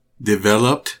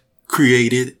Developed,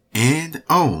 created, and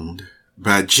owned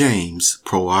by James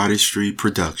Pro Artistry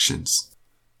Productions.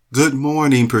 Good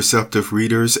morning, perceptive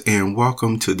readers, and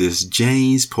welcome to this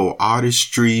James Pro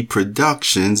Artistry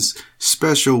Productions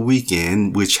special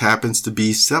weekend, which happens to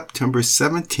be September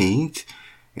 17th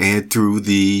and through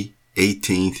the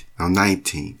 18th or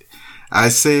 19th. I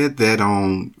said that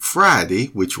on Friday,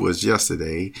 which was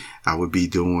yesterday, I would be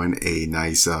doing a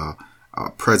nice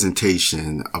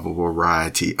presentation of a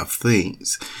variety of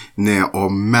things now, or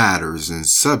matters and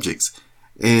subjects.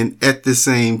 And at the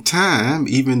same time,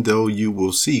 even though you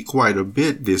will see quite a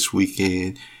bit this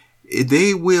weekend,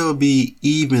 they will be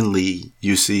evenly,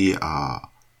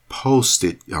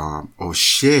 posted or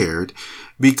shared,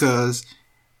 because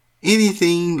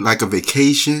anything like a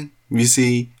vacation,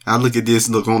 I look at this,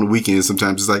 look on the weekend,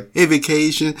 sometimes it's like a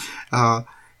vacation.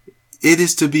 It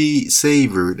is to be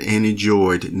savored and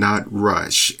enjoyed, not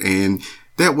rushed. And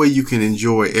that way you can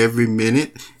enjoy every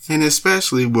minute, and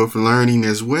especially with learning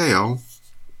as well.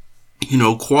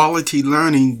 Quality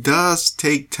learning does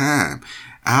take time.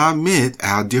 I admit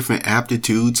our different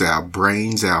aptitudes, our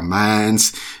brains, our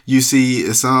minds,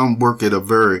 some work at a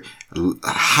very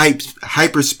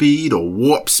hyper speed or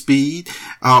warp speed,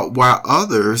 while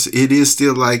others, it is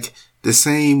still like the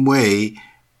same way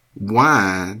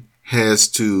wine has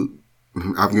to,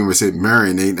 I'm going to say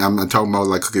marinate. I'm not talking about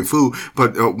like cooking food,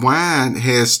 but wine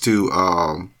has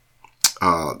to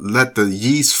let the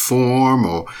yeast form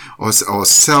or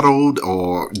settled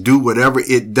or do whatever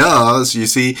it does,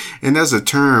 and there's a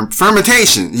term,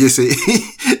 fermentation,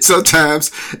 Sometimes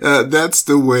that's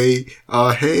the way,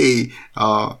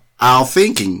 our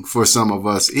thinking for some of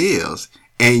us is.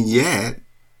 And yet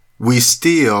we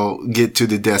still get to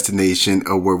the destination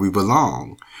of where we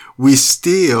belong. We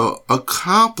still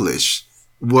accomplish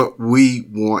what we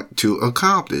want to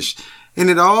accomplish. And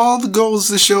it all goes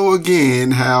to show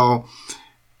again how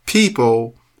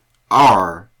people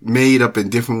are made up in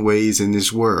different ways in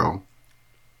this world.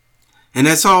 And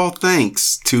that's all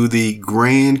thanks to the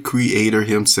grand creator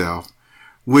himself,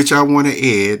 which I want to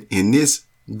add in this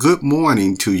good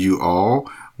morning to you all,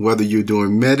 whether you're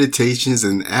doing meditations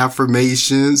and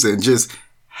affirmations and just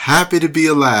happy to be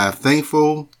alive,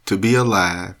 thankful to be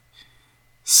alive.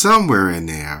 Somewhere in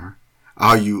there,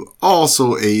 are you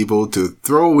also able to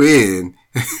throw in,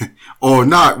 or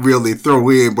not really throw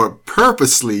in, but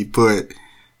purposely put,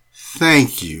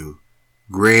 thank you,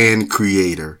 Grand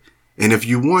Creator. And if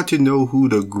you want to know who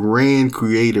the Grand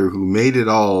Creator who made it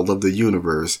all of the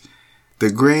universe,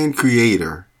 the Grand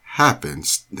Creator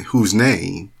whose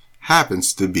name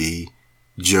happens to be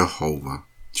Jehovah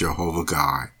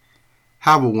God.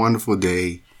 Have a wonderful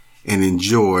day and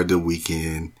enjoy the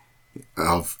weekend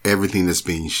of everything that's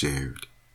being shared.